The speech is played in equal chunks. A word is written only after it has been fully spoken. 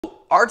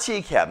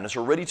RTA cabinets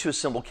are ready to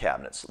assemble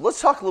cabinets.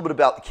 Let's talk a little bit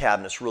about the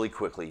cabinets really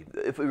quickly.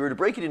 If we were to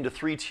break it into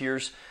three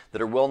tiers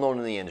that are well known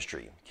in the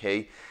industry,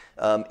 okay?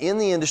 In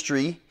the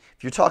industry,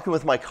 if you're talking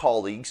with my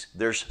colleagues,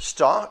 there's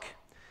stock,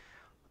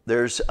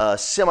 there's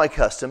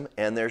semi-custom,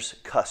 and there's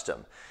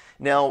custom.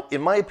 Now,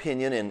 in my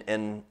opinion,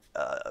 and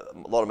a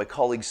lot of my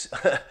colleagues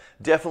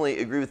definitely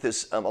agree with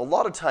this, a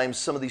lot of times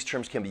some of these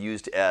terms can be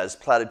used as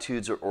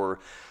platitudes or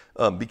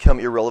become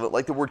irrelevant.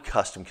 Like the word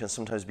custom can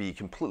sometimes be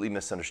completely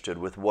misunderstood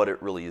with what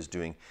it really is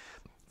doing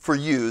for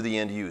you, the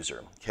end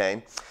user,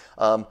 okay?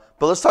 But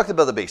let's talk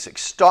about the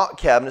basics. Stock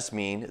cabinets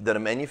mean that a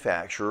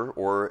manufacturer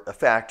or a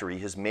factory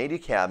has made a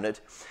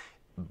cabinet,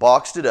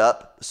 boxed it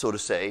up, so to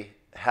say,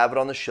 have it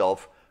on the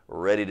shelf,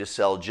 ready to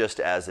sell just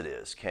as it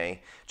is,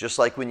 okay? Just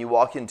like when you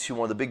walk into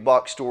one of the big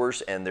box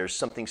stores and there's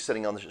something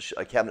sitting on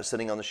a cabinet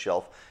sitting on the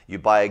shelf, you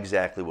buy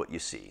exactly what you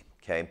see,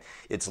 okay?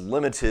 It's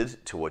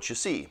limited to what you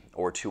see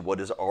or to what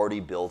is already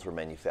built or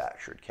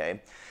manufactured,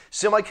 okay?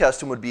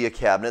 Semi-custom would be a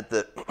cabinet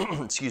that,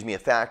 excuse me, a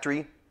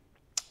factory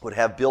would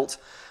have built,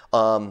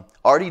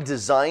 already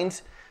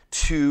designed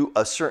to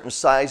a certain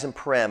size and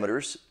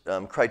parameters,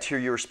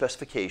 criteria or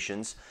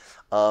specifications.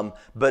 But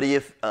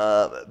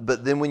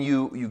then when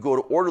you go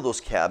to order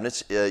those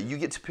cabinets, you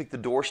get to pick the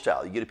door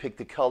style, you get to pick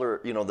the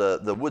color, you know,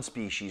 the wood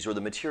species or the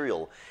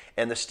material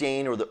and the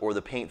stain or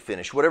the paint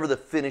finish, whatever the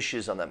finish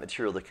is on that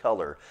material, the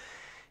color.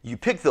 You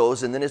pick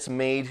those and then it's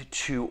made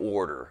to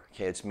order,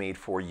 okay? It's made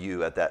for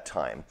you at that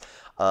time.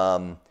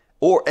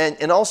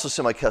 And also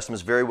semi-custom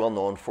is very well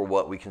known for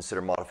what we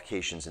consider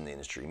modifications in the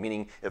industry,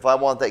 meaning if I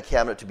want that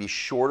cabinet to be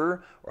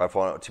shorter or if I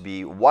want it to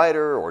be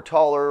wider or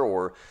taller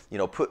or, you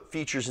know, put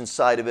features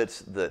inside of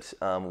it that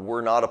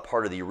were not a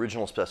part of the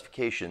original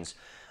specifications,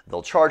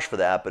 they'll charge for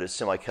that, but it's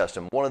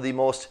semi-custom. One of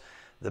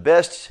the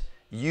best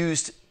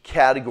used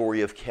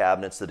category of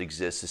cabinets that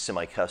exists is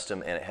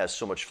semi-custom, and it has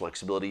so much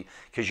flexibility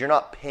because you're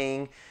not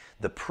paying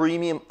the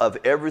premium of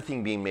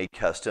everything being made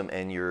custom,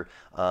 and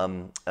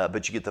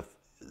but you get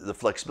the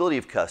flexibility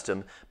of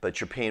custom, but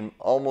you're paying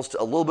almost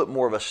a little bit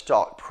more of a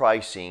stock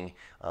pricing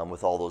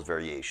with all those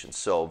variations.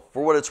 So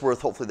for what it's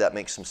worth, hopefully that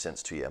makes some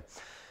sense to you.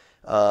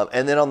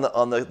 And then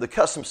on the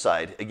custom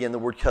side, again, the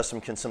word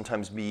custom can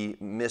sometimes be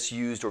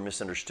misused or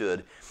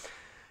misunderstood.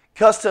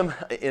 Custom,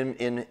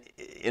 in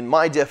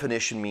my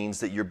definition,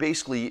 means that you're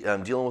basically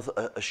dealing with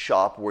a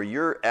shop where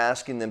you're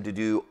asking them to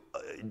do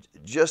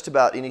just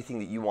about anything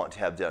that you want to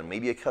have done.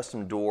 Maybe a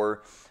custom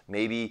door,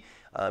 maybe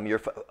you're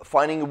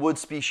finding a wood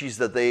species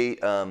that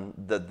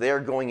they're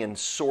going and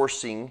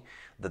sourcing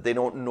that they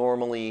don't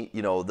normally,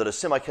 you know, that a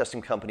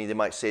semi-custom company, they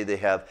might say they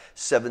have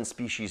 7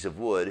 species of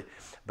wood,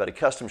 but a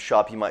custom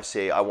shop, you might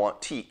say, I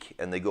want teak,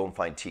 and they go and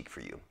find teak for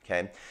you,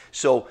 okay?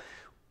 So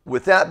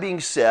with that being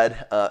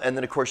said, and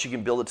then of course you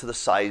can build it to the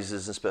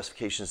sizes and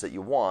specifications that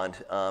you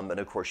want, and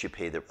of course you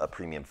pay a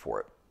premium for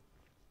it.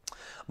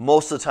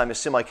 Most of the time, a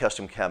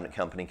semi-custom cabinet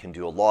company can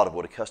do a lot of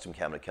what a custom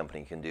cabinet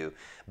company can do,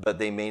 but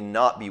they may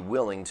not be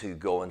willing to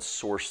go and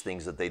source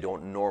things that they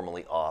don't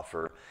normally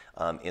offer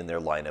in their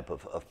lineup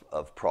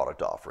of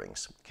product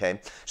offerings, okay?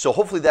 So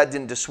hopefully that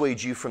didn't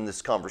dissuade you from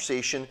this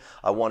conversation.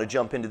 I want to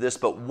jump into this,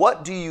 but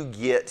what do you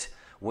get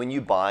when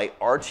you buy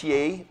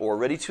RTA or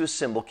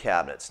ready-to-assemble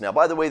cabinets? Now,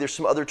 by the way, there's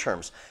some other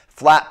terms.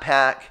 Flat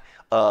pack,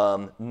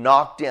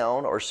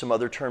 knockdown are some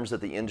other terms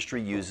that the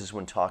industry uses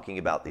when talking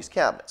about these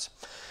cabinets.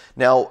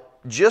 Now,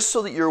 just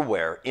so that you're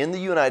aware, in the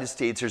United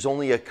States, there's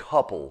only a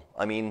couple,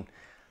 I mean,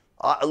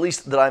 at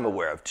least that I'm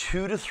aware of,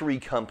 2 to 3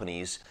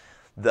 companies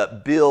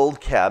that build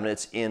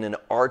cabinets in an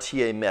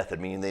RTA method,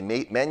 meaning they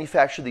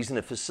manufacture these in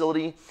a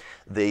facility,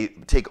 they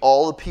take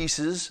all the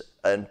pieces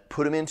and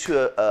put them into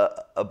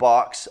a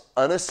box,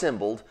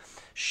 unassembled,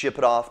 ship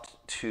it off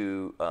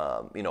to,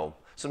 you know,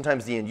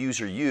 sometimes the end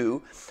user,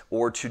 you,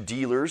 or to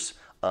dealers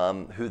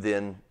who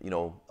then, you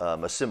know,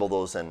 assemble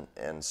those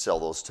and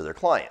sell those to their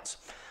clients.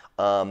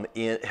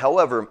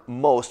 However,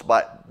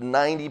 about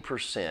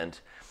 90%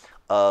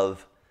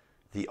 of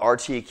the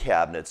RTA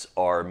cabinets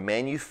are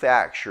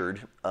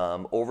manufactured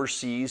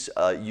overseas,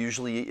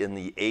 usually in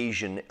the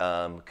Asian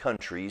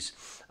countries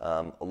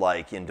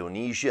like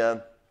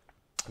Indonesia,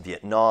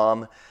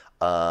 Vietnam,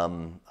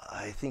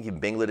 I think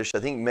in Bangladesh. I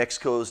think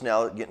Mexico is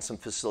now getting some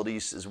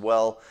facilities as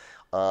well.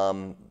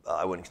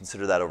 I wouldn't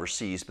consider that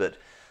overseas,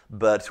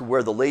 but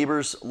where the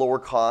labor's lower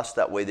cost,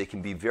 that way they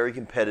can be very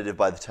competitive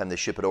by the time they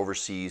ship it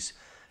overseas.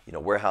 You know,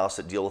 warehouse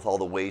that deal with all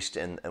the waste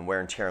and wear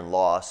and tear and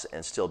loss,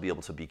 and still be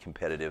able to be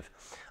competitive,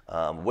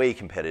 way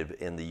competitive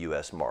in the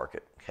U.S.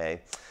 market,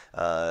 okay?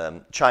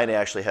 China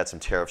actually had some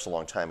tariffs a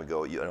long time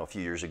ago, you know, a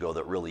few years ago,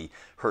 that really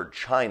hurt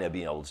China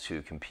being able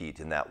to compete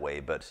in that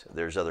way, but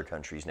there's other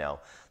countries now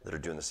that are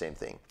doing the same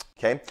thing,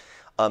 okay?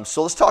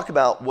 So let's talk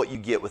about what you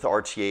get with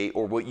RTA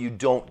or what you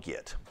don't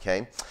get,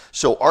 okay?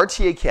 So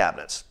RTA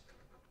cabinets.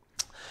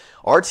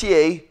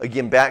 RTA,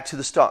 again, back to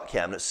the stock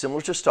cabinet, similar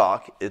to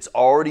stock, it's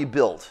already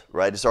built,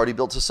 right? It's already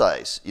built to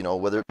size, you know,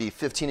 whether it be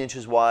 15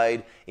 inches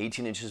wide,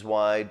 18 inches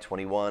wide,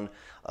 21,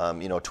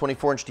 you know,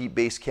 24-inch deep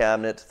base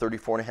cabinet,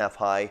 34.5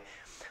 high.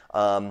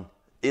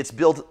 It's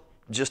built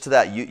just to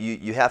that.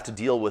 You have to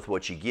deal with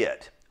what you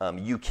get.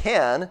 You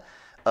can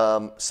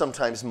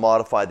sometimes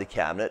modify the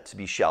cabinet to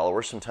be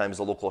shallower. Sometimes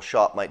a local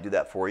shop might do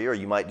that for you, or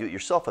you might do it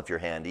yourself if you're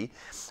handy.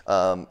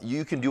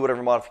 You can do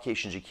whatever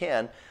modifications you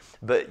can,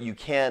 but you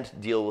can't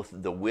deal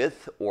with the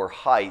width or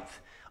height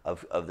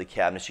of the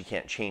cabinets. You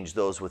can't change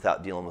those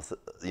without dealing with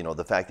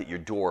the fact that your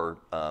door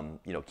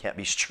can't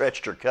be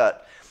stretched or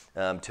cut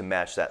to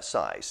match that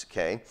size.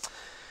 Okay.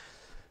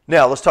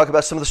 Now let's talk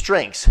about some of the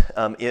strengths.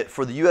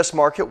 For the U.S.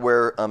 market,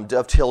 where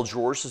dovetail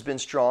drawers has been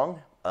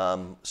strong,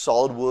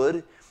 solid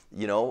wood,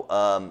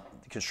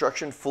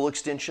 construction, full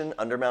extension,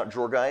 undermount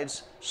drawer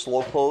guides,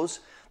 slow close.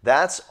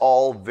 That's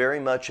all very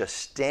much a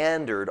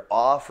standard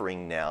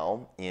offering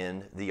now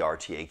in the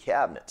RTA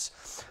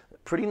cabinets.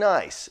 Pretty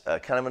nice,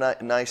 kind of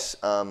a nice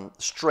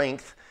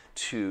strength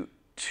to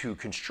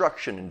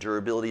construction and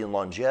durability and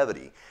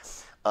longevity.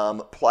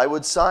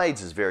 Plywood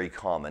sides is very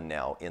common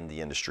now in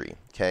the industry,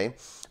 okay?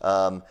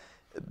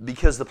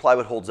 Because the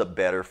plywood holds up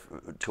better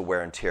to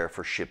wear and tear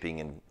for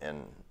shipping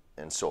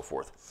and so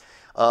forth.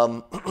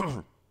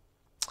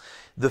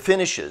 The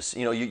finishes,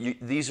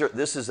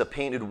 this is a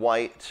painted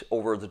white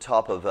over the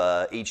top of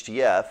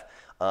HDF.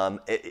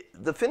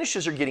 The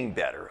finishes are getting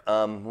better.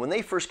 When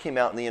they first came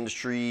out in the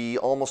industry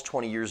almost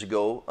 20 years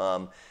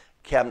ago,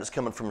 cabinets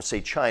coming from, say,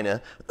 China,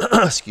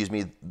 excuse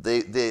me,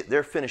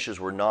 their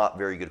finishes were not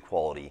very good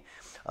quality.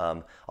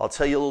 I'll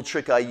tell you a little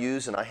trick I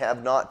use, and I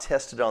have not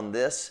tested on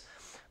this,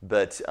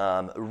 but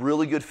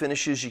really good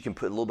finishes. You can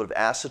put a little bit of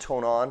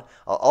acetone on.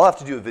 I'll have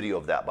to do a video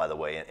of that, by the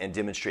way, and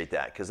demonstrate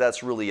that, because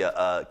that's really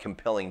a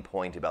compelling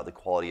point about the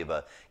quality of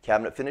a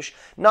cabinet finish.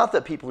 Not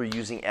that people are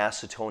using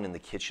acetone in the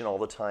kitchen all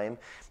the time,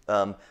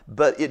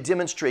 but it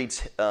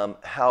demonstrates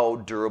how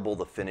durable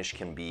the finish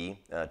can be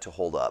to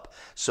hold up.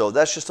 So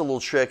that's just a little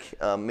trick.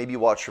 Maybe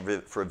watch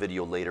for a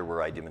video later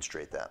where I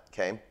demonstrate that,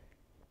 okay?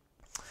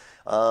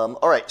 All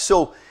right,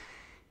 so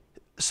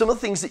some of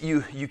the things that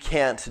you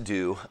can't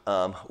do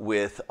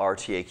with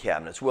RTA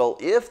cabinets. Well,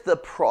 if the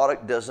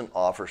product doesn't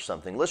offer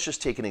something, let's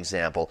just take an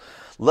example.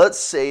 Let's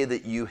say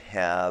that you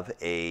have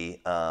you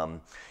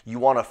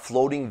want a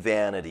floating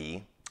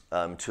vanity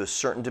to a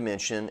certain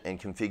dimension and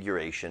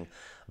configuration,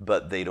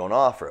 but they don't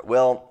offer it.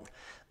 Well,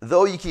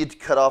 though you could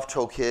cut off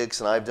toe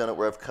kicks, and I've done it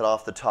where I've cut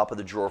off the top of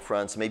the drawer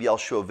fronts. Maybe I'll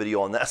show a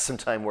video on that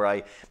sometime where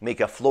I make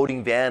a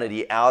floating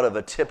vanity out of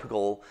a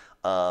typical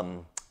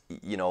RTA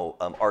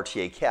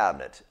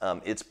cabinet.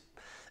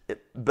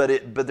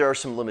 But there are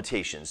some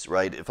limitations,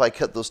 right? If I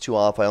cut those two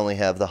off, I only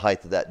have the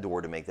height of that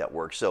door to make that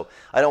work. So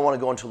I don't want to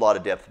go into a lot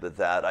of depth with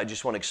that. I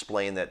just want to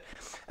explain that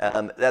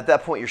at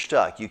that point you're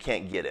stuck. You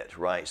can't get it,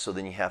 right? So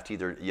then you have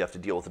to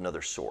deal with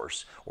another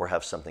source or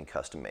have something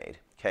custom made.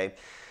 Okay,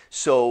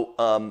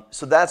 so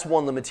that's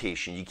one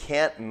limitation. You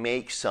can't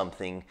make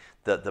something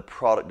that the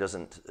product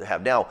doesn't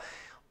have. Now,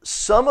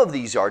 some of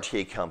these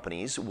RTA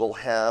companies will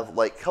have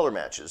like color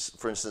matches.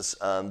 For instance,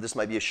 this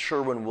might be a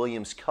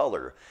Sherwin-Williams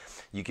color.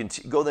 You can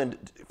go then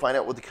find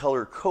out what the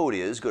color code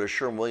is, go to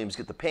Sherwin-Williams,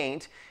 get the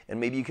paint, and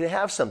maybe you could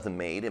have something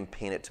made and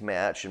paint it to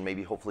match, and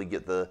maybe hopefully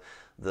get the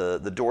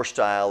door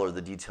style or the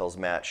details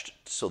matched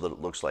so that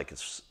it looks like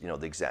it's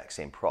the exact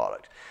same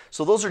product.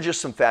 So those are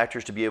just some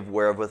factors to be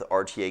aware of with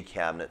RTA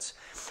cabinets.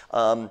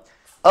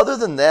 Other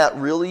than that,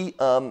 really,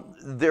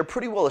 they're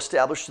pretty well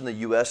established in the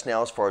U.S.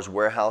 now as far as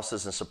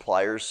warehouses and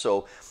suppliers.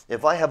 So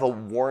if I have a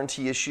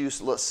warranty issue,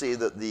 so let's say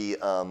that the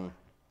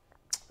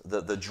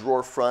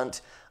drawer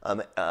front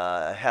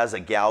has a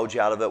gouge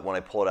out of it when I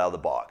pull it out of the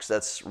box.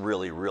 That's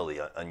really, really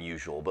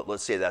unusual, but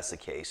let's say that's the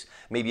case.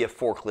 Maybe a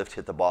forklift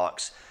hit the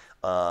box.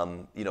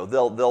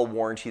 They'll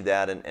warranty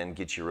that and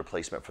get you a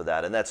replacement for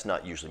that, and that's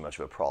not usually much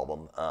of a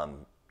problem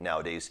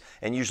nowadays,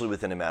 and usually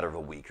within a matter of a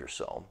week or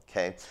so.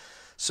 Okay.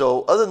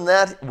 So other than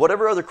that,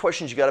 whatever other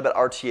questions you got about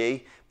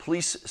RTA,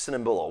 please send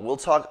them below.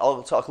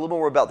 I'll talk a little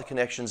more about the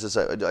connections as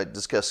I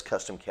discuss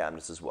custom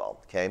cabinets as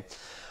well. Okay.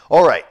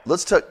 All right.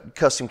 Let's talk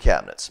custom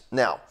cabinets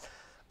now.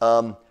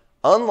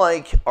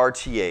 Unlike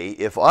RTA,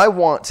 if I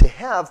want to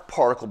have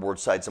particle board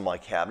sides in my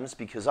cabinets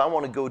because I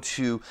want to go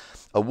to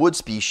a wood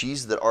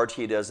species that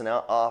RTA doesn't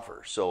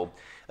offer. So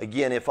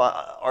again, if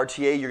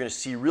RTA, you're going to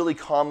see really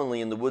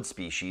commonly in the wood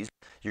species,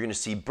 you're going to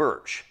see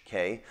birch.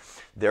 Okay,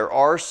 there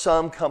are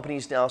some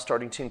companies now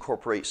starting to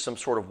incorporate some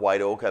sort of white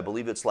oak. I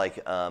believe it's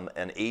like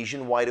an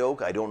Asian white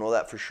oak. I don't know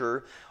that for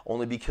sure,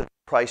 only because the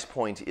price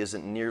point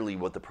isn't nearly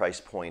what the price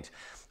point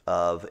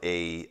of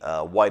a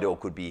white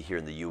oak would be here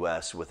in the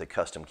U.S. with a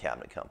custom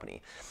cabinet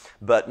company.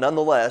 But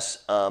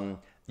nonetheless,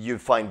 you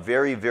find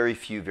very, very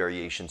few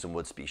variations in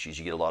wood species.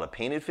 You get a lot of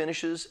painted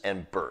finishes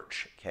and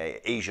birch,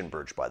 okay, Asian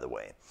birch, by the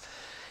way.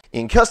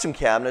 In custom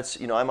cabinets,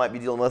 I might be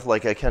dealing with,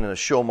 like I kind of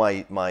show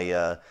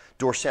my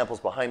door samples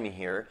behind me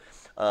here.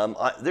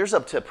 There's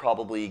up to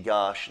probably,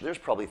 there's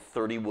probably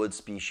 30 wood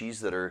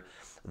species that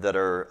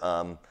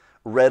are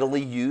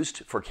readily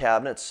used for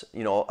cabinets.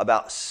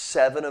 About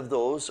 7 of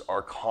those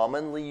are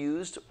commonly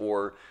used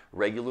or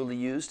regularly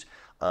used.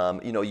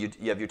 You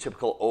have your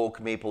typical oak,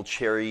 maple,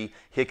 cherry,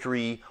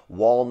 hickory,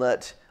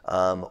 walnut,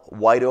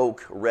 white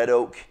oak, red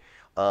oak,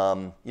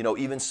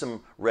 even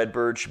some red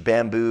birch,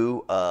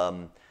 bamboo,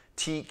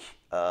 teak,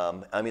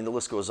 I mean, the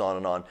list goes on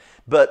and on.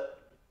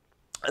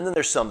 And then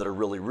there's some that are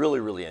really, really,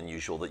 really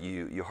unusual that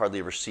you hardly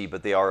ever see,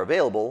 but they are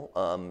available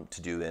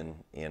to do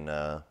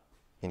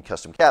in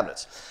custom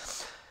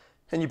cabinets.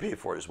 And you pay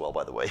for it as well,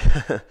 by the way.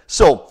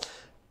 So,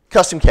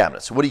 custom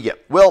cabinets, what do you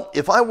get? Well,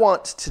 if I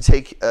want to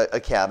take a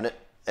cabinet,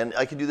 and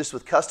I can do this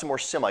with custom or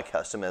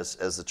semi-custom,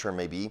 as the term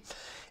may be,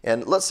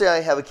 and let's say I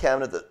have a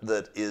cabinet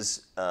that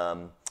is,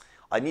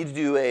 I need to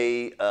do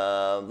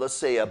let's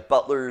say a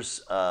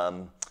butler's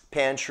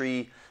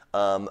pantry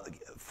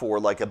for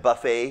like a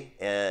buffet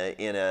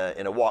in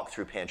a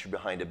walk-through pantry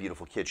behind a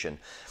beautiful kitchen.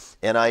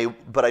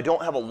 But I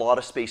don't have a lot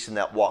of space in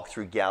that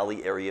walk-through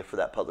galley area for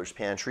that butler's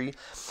pantry.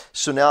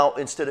 So now,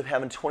 instead of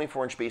having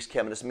 24-inch base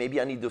cabinets,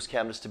 maybe I need those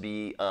cabinets to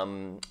be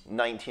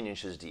 19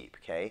 inches deep,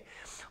 okay?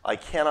 I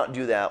cannot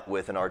do that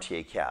with an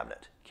RTA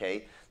cabinet,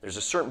 okay? There's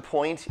a certain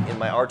point in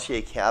my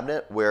RTA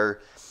cabinet where,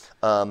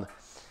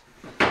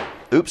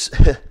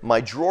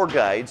 my drawer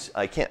guides,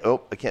 I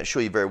can't show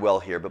you very well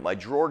here, but my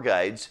drawer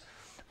guides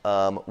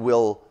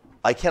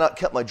I cannot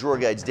cut my drawer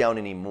guides down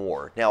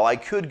anymore. Now, I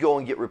could go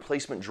and get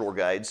replacement drawer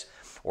guides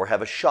or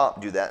have a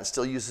shop do that and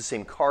still use the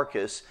same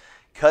carcass,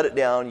 cut it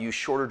down, use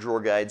shorter drawer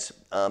guides,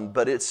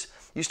 but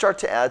you start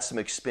to add some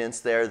expense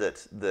there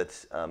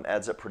that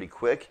adds up pretty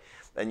quick,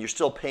 and you're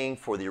still paying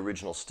for the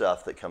original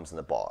stuff that comes in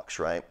the box,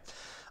 right?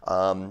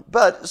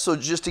 So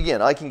just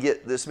again, I can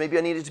get this, maybe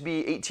I need it to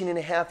be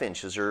 18.5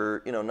 inches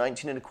or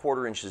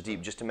 19.25 inches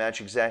deep just to match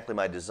exactly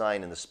my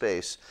design in the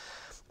space.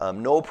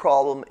 No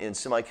problem in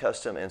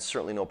semi-custom, and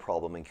certainly no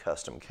problem in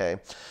custom, okay?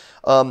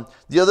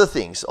 The other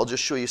things, I'll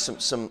just show you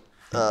some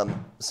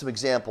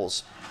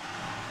examples.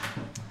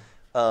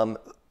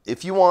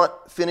 If you want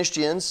finished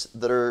ends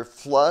that are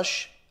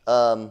flush,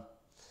 say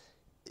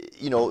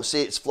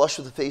it's flush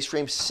with the face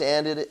frame,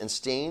 sanded and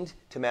stained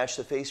to match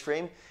the face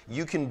frame,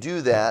 you can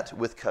do that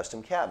with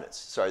custom cabinets.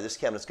 Sorry, this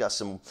cabinet's got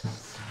some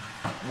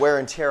wear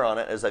and tear on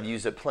it, as I've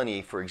used it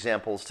plenty for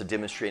examples to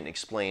demonstrate and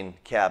explain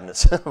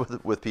cabinets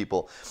with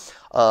people.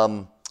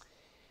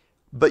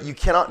 But you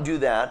cannot do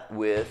that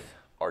with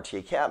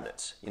RTA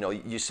cabinets.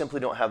 You simply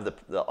don't have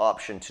the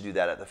option to do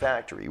that at the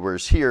factory.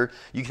 Whereas here,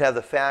 you can have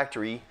the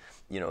factory,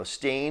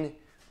 stain,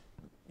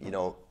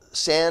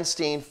 sand,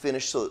 stain,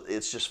 finish, so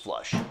it's just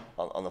flush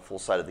on the full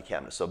side of the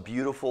cabinet. So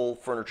beautiful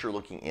furniture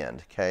looking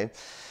end, okay?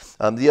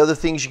 The other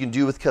things you can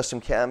do with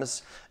custom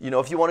cabinets,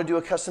 if you want to do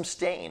a custom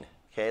stain,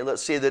 okay,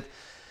 let's say that,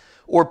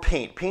 or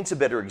paint. Paint's a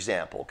better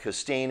example because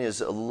stain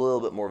is a little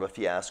bit more of a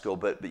fiasco,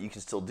 but you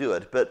can still do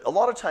it. But a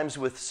lot of times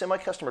with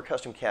semi-custom or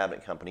custom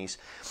cabinet companies,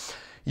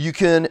 you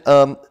can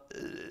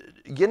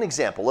get an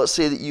example. Let's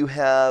say that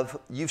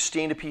you've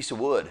stained a piece of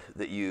wood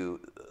that you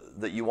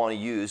want to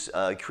use,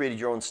 created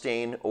your own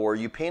stain, or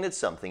you painted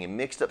something and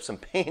mixed up some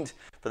paint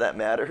for that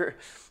matter,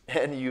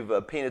 and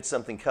you've painted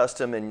something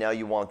custom, and now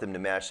you want them to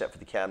match that for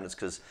the cabinets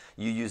because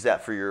you use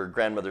that for your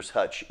grandmother's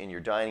hutch in your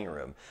dining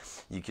room.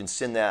 You can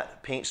send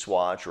that paint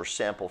swatch or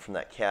sample from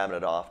that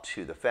cabinet off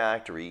to the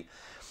factory,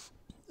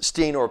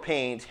 stain or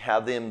paint,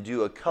 have them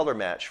do a color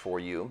match for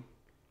you,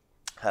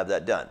 have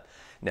that done.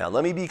 Now,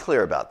 let me be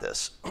clear about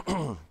this.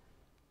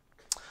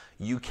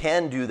 You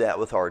can do that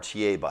with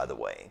RTA, by the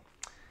way.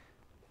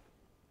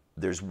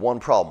 There's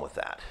one problem with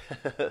that.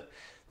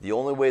 The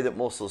only way that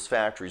most of those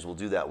factories will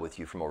do that with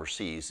you from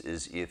overseas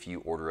is if you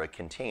order a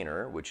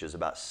container, which is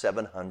about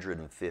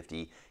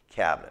 750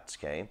 cabinets,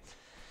 okay?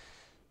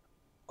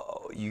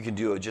 You can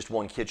do just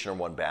one kitchen or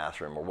one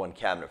bathroom or one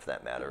cabinet for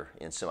that matter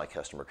in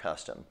semi-custom or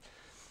custom.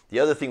 The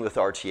other thing with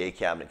RTA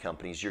cabinet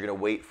companies, you're going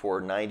to wait for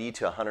 90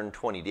 to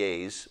 120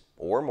 days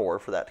or more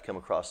for that to come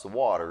across the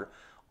water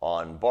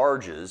on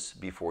barges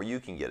before you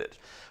can get it.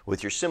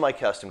 With your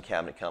semi-custom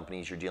cabinet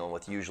companies, you're dealing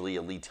with usually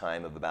a lead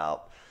time of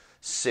about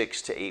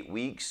 6 to 8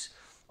 weeks.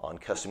 On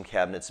custom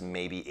cabinets,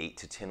 maybe 8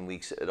 to 10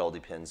 weeks. It all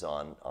depends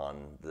on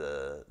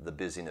the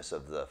busyness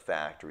of the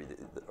factory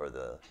or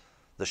the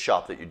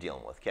shop that you're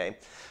dealing with, okay?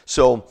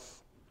 So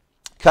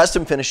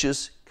custom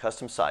finishes,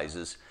 custom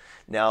sizes.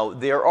 Now,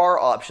 there are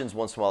options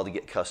once in a while to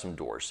get custom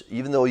doors.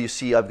 Even though you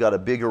see I've got a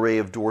big array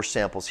of door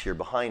samples here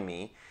behind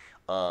me,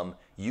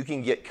 you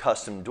can get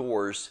custom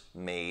doors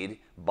made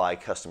by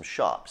custom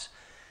shops.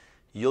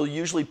 You'll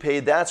usually pay,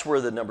 that's where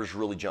the numbers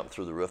really jump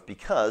through the roof,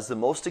 because the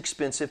most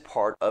expensive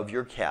part of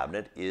your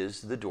cabinet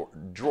is the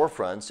drawer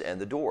fronts and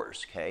the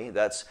doors, okay?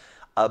 That's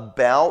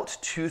about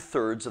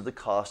 2/3 of the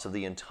cost of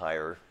the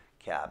entire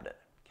cabinet,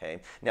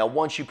 okay? Now,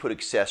 once you put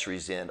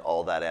accessories in,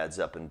 all that adds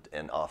up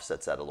and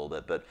offsets that a little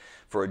bit, but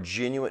for a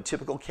genuine,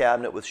 typical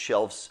cabinet with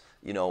shelves,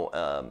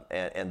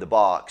 and the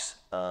box,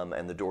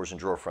 and the doors and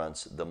drawer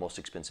fronts, the most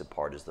expensive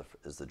part is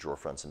the drawer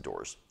fronts and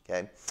doors,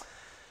 okay?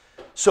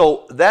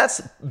 So that's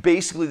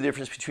basically the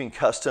difference between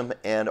custom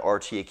and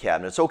RTA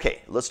cabinets.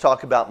 Okay, let's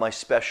talk about my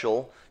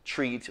special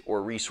treat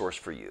or resource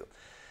for you.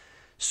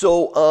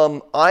 So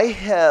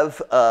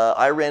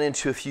I ran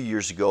into a few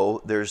years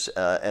ago.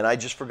 And I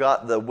just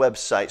forgot the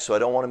website, so I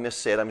don't want to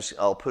missay it.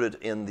 I'll put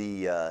it in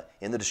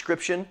the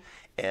description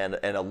and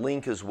a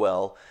link as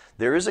well.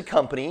 There is a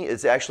company.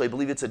 It's actually, I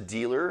believe it's a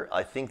dealer.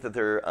 I think that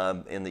they're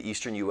in the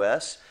eastern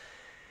U.S.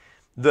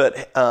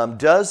 that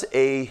does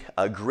a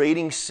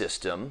grading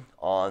system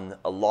on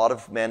a lot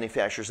of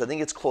manufacturers. I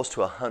think it's close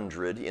to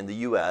 100 in the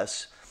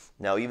US.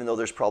 Now, even though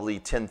there's probably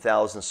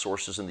 10,000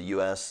 sources in the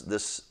US,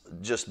 this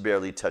just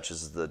barely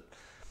touches the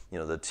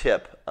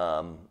tip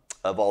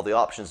of all the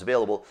options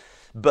available.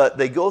 But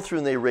they go through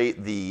and they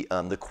rate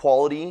the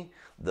quality,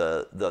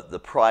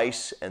 the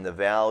price, and the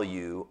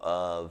value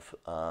of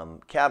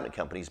cabinet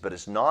companies. But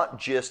it's not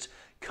just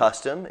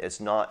custom, it's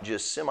not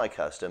just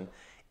semi-custom,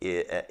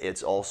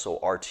 it's also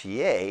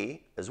RTA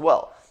as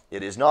well.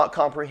 It is not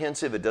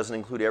comprehensive, it doesn't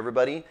include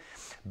everybody,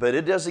 but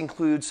it does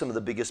include some of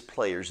the biggest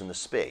players in the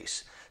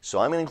space. So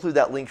I'm going to include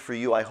that link for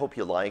you. I hope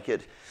you like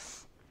it.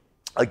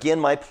 Again,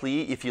 my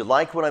plea, if you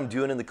like what I'm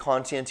doing in the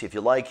content, if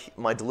you like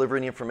my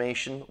delivering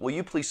information, will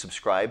you please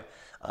subscribe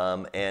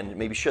and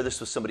maybe share this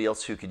with somebody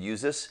else who could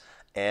use this,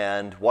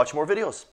 and watch more videos.